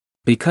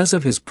Because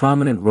of his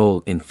prominent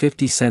role in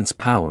 50 Cent's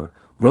Power,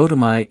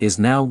 Ritimi is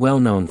now well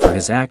known for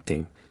his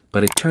acting,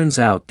 but it turns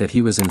out that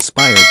he was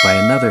inspired by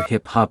another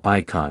hip-hop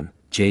icon,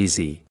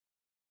 Jay-Z.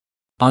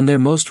 On their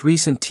most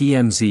recent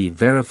TMZ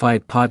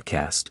Verified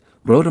podcast,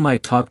 Ritimi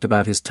talked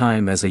about his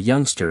time as a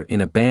youngster in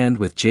a band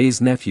with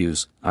Jay's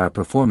nephews. Our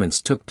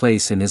performance took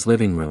place in his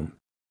living room.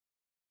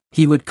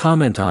 He would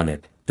comment on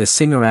it, the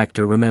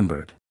singer-actor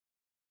remembered.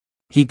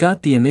 He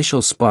got the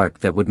initial spark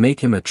that would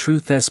make him a true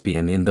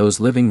thespian in those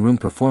living room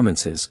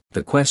performances.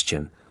 The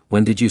question,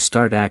 "When did you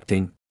start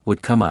acting?"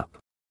 would come up.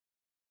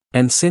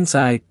 And since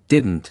I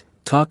didn't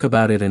talk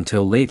about it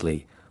until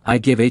lately, I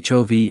give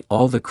HOV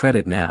all the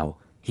credit now,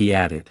 he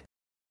added.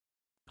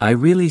 I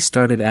really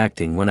started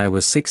acting when I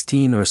was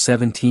 16 or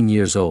 17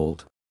 years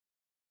old.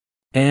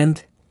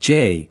 And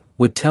Jay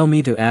would tell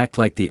me to act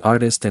like the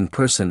artist and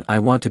person I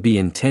want to be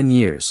in 10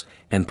 years,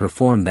 and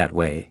perform that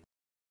way.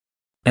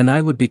 And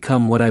I would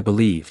become what I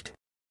believed.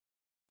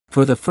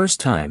 For the first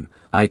time,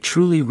 I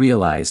truly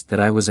realized that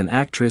I was an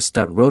actress.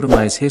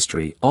 Ritimi's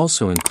history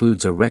also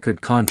includes a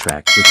record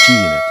contract with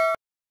G-Unit.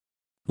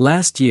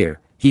 Last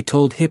year, he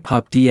told Hip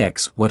Hop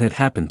DX what had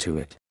happened to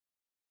it.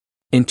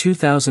 In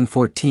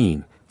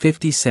 2014,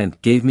 50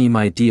 Cent gave me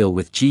my deal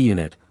with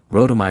G-Unit,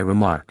 Ritimi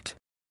remarked.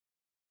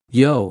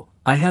 Yo,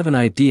 I have an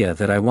idea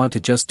that I want to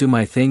just do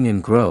my thing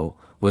and grow,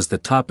 was the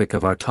topic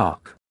of our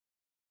talk.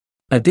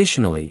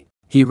 Additionally,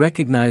 he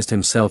recognized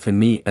himself in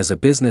me as a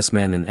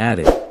businessman and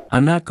added,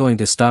 I'm not going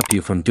to stop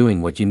you from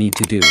doing what you need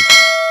to do.